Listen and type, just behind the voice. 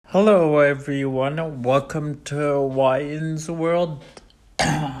Hello, everyone. Welcome to Wyan's World.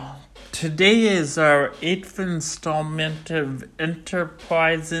 Today is our 8th installment of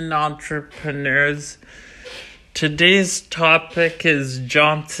Enterprise and Entrepreneurs. Today's topic is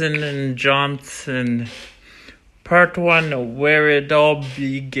Johnson & Johnson. Part 1, Where It All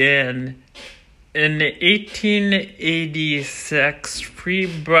Began. In 1886, three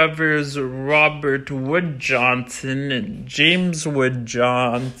brothers Robert Wood Johnson, James Wood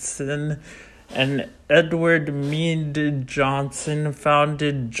Johnson, and Edward Meade Johnson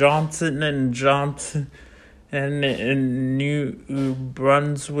founded Johnson & Johnson in New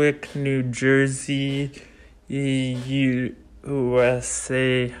Brunswick, New Jersey, USA.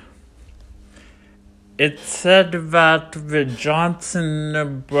 It's said that the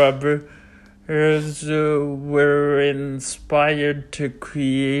Johnson brothers were inspired to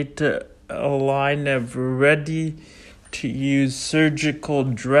create a line of ready-to-use surgical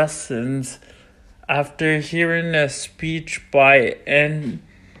dressings after hearing a speech by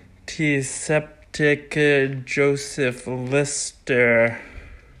antiseptic Joseph Lister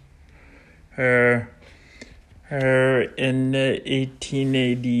in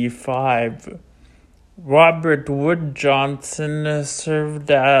 1885. Robert Wood Johnson served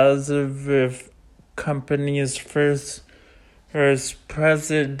as the company's first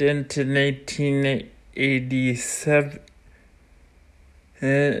president in 1887,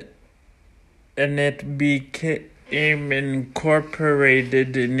 and it became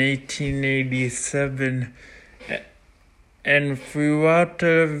incorporated in 1887. And throughout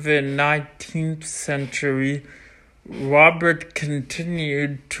the 19th century, Robert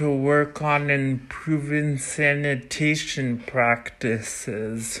continued to work on improving sanitation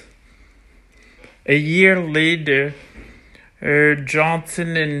practices. A year later,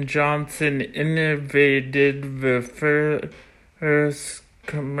 Johnson & Johnson innovated the first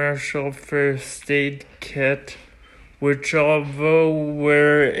commercial first aid kit, which, although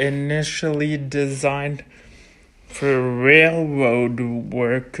were initially designed for railroad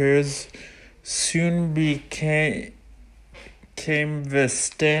workers, soon became the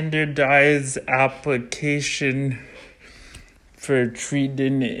standardized application for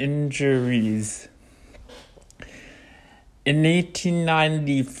treating injuries. In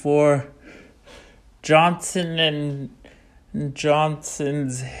 1894, Johnson &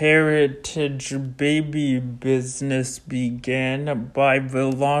 Johnson's heritage baby business began by the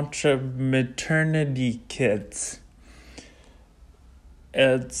launch of maternity kits.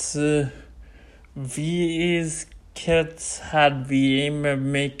 These kits had the aim of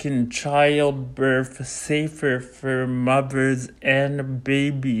making childbirth safer for mothers and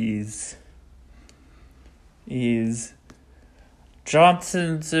babies.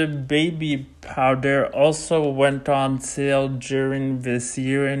 Johnson's baby powder also went on sale during this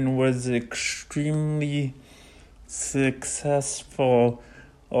year and was extremely successful.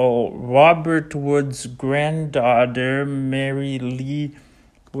 Robert Wood's granddaughter, Mary Lee,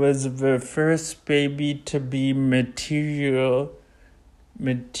 was the first baby to be materialized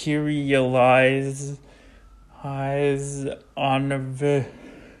on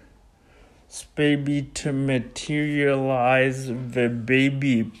the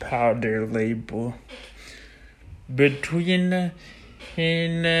baby powder label. Between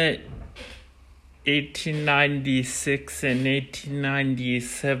 1896 and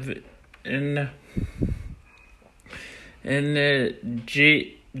 1897,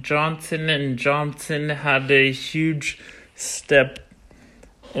 Johnson & Johnson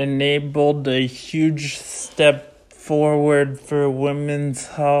enabled a huge step forward for women's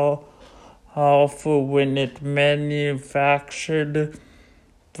health when it manufactured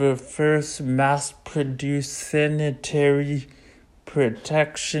the first mass-produced sanitary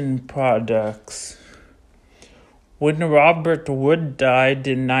protection products. When Robert Wood died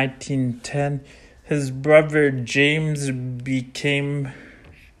in 1910, his brother James became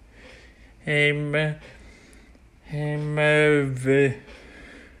the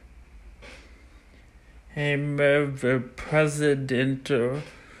president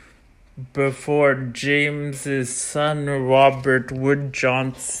before James's son Robert Wood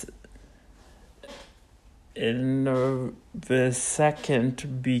Johnson the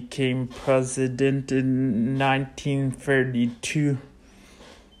second became president in 1932.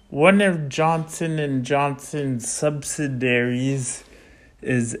 One of Johnson & Johnson's subsidiaries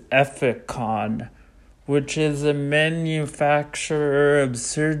is Ethicon, which is a manufacturer of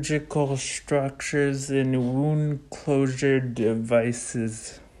surgical structures and wound closure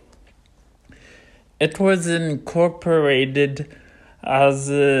devices. It was incorporated as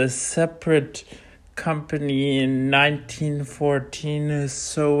a separate company in 1914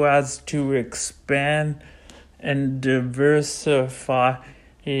 so as to expand and diversify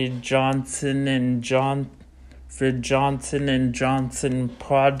the Johnson & Johnson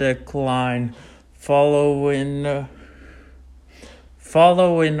product line following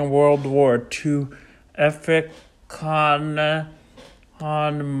World War II. Efficon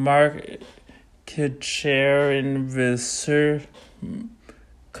on market share in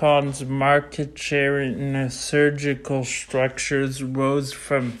Con's market share in surgical structures rose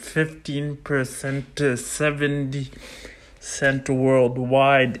from 15% to 70%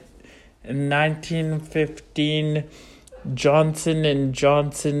 worldwide. In 1915, Johnson &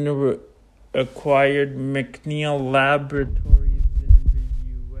 Johnson acquired McNeil Laboratories in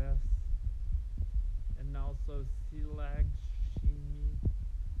the U.S. and also Silag Chemie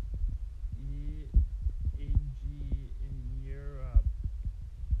AG in Europe.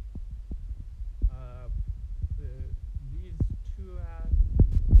 These two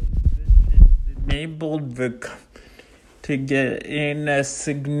acquisitions enabled the company to gain a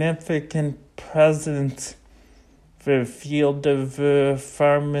significant presence in the field of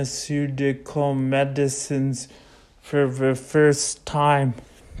pharmaceutical medicines for the first time.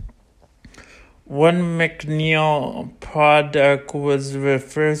 One McNeil product was the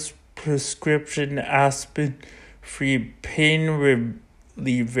first prescription aspirin-free pain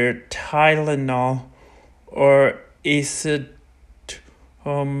reliever, Tylenol, or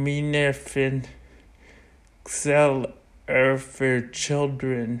acetaminophen XLR for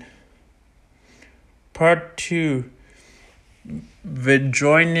children. Part 2. The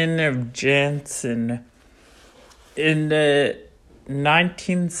joining of Janssen. In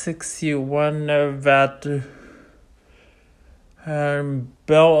 1961, that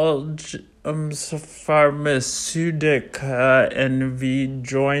Belgium's Pharmaceutica NV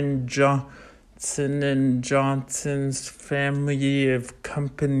joined Johnson & Johnson's family of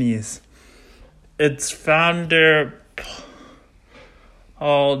companies. Its founder,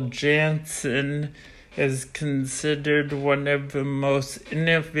 Paul Janssen, is considered one of the most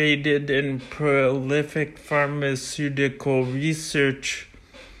innovative and prolific pharmaceutical researchers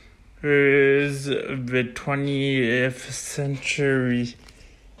of the 20th century.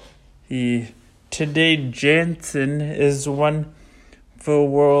 Today, Janssen is one of the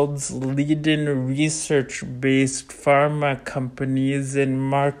world's leading research-based pharma companies and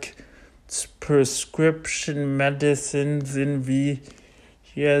markets prescription medicines in the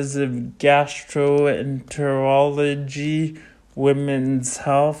areas of gastroenterology, women's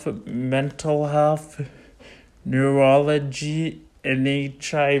health, mental health, neurology, and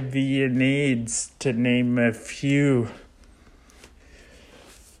HIV and AIDS, to name a few.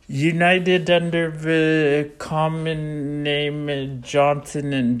 United under the common name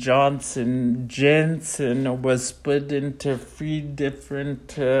Johnson & Johnson, Janssen was split into 3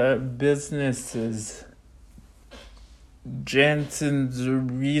 different businesses. Janssen's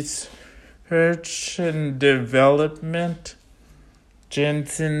Research and Development,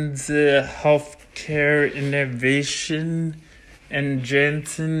 Janssen's Healthcare Innovation, and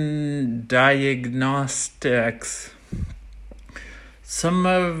Janssen Diagnostics. Some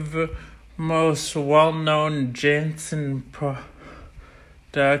of the most well-known Janssen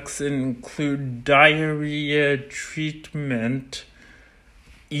products include diarrhea treatment,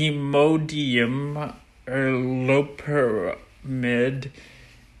 Imodium or loperamide,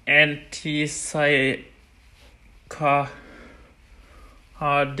 antipsychotic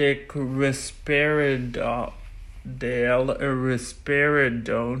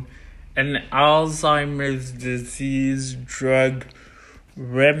risperidone, and Alzheimer's disease drug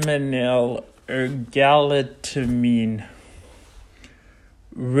Remenil or galantamine.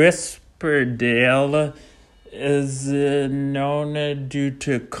 Risperdal is known due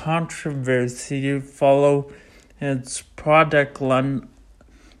to controversy following its product launch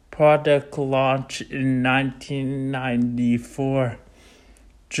in 1994.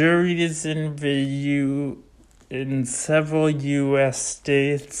 Juries in several U.S.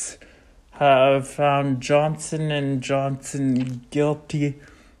 states have found Johnson & Johnson guilty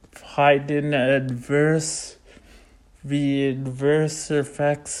of hiding the adverse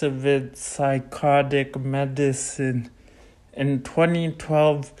effects of its psychotic medicine. In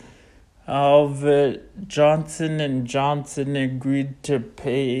 2012, Johnson & Johnson agreed to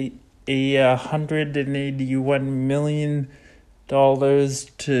pay $181 million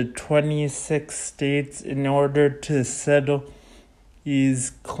to 26 states in order to settle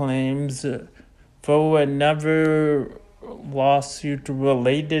these claims, though another lawsuit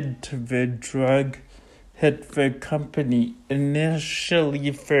related to the drug hit the company, initially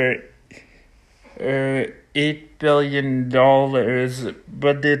for $8 billion,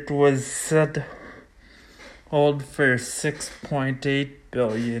 but it was settled for $6.8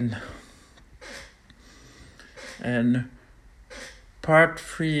 billion. And Part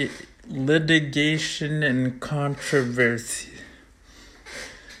 3, litigation and controversy.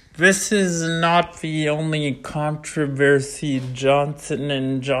 This is not the only controversy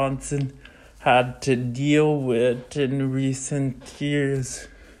Johnson & Johnson had to deal with in recent years.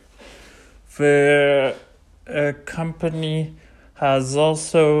 The company has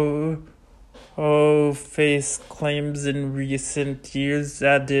also faced claims in recent years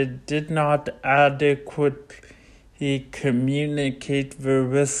that it did not adequately communicate the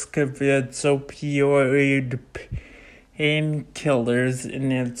risk of its opioid painkillers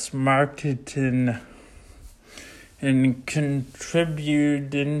in its marketing and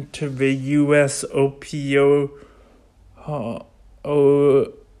contributing to the U.S. opioid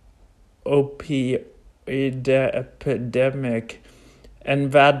epidemic,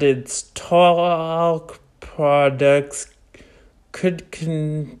 and that its talc products could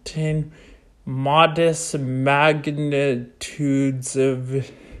contain modest magnitudes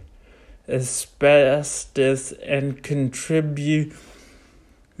of asbestos and contribute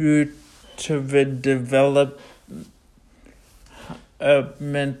to the development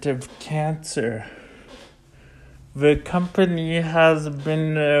of cancer. The company has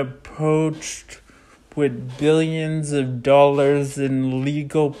been approached with billions of dollars in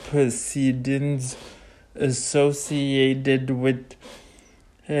legal proceedings associated with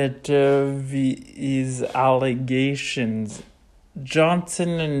these allegations.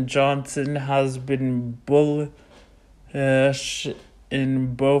 Johnson & Johnson has been bullish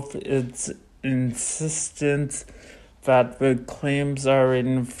in both its insistence that the claims are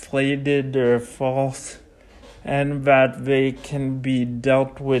inflated or false, and that they can be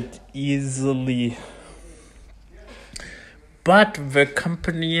dealt with easily. But the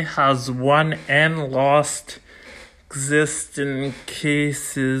company has won and lost existing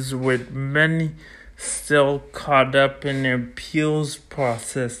cases, with many still caught up in the appeals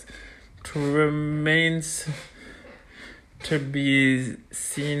process. It remains to be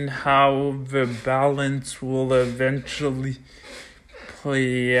seen how the balance will eventually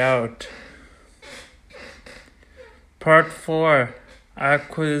play out. Part 4,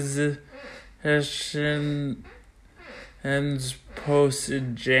 acquisition and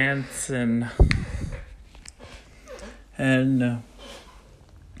post-Janssen. And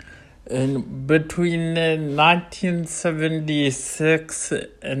between 1976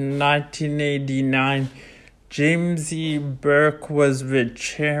 and 1989, James E. Burke was the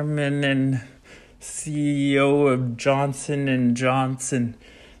chairman and CEO of Johnson & Johnson.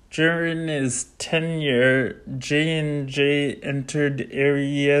 During his tenure, J&J entered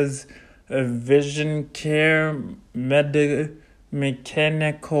areas of vision care,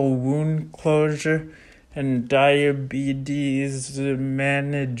 mechanical wound closure, and diabetes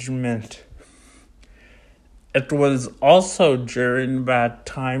management. It was also during that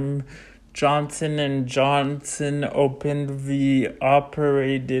time Johnson & Johnson opened the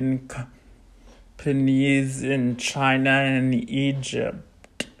operating companies in China and Egypt.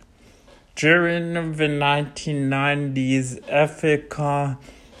 During the 1990s,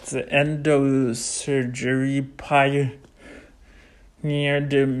 Ethicon's endosurgery pioneered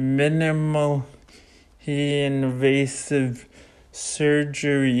minimally invasive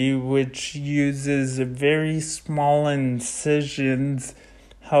surgery, which uses very small incisions,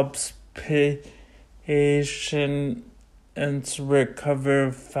 helps patients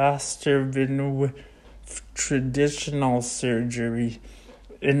recover faster than with traditional surgery.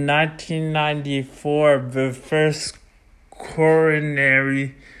 In 1994, the first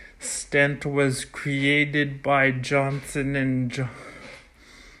coronary stent was created by Johnson &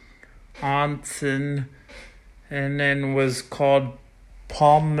 Johnson and then was called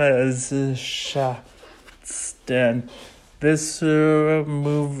Palmer's stent. This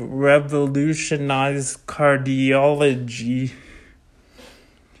move revolutionized cardiology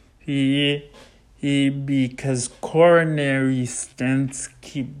because coronary stents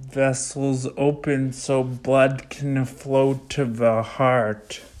keep vessels open so blood can flow to the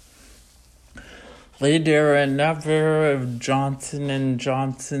heart. Later, another of Johnson &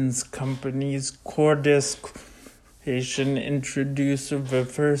 Johnson's companies, Cordis Corporation, introduced the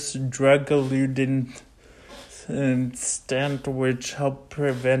first drug-eluting stent which helped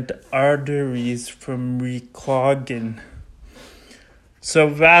prevent arteries from reclogging. So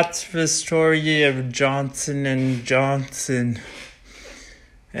that's the story of Johnson & Johnson.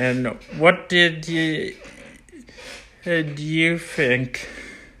 And what did you think?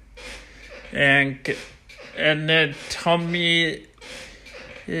 and then tell me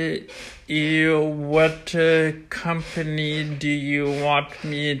what company do you want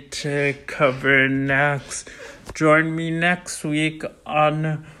me to cover next. Join me next week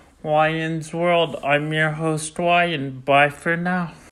on Wyan's World. I'm your host, Wyan. Bye for now.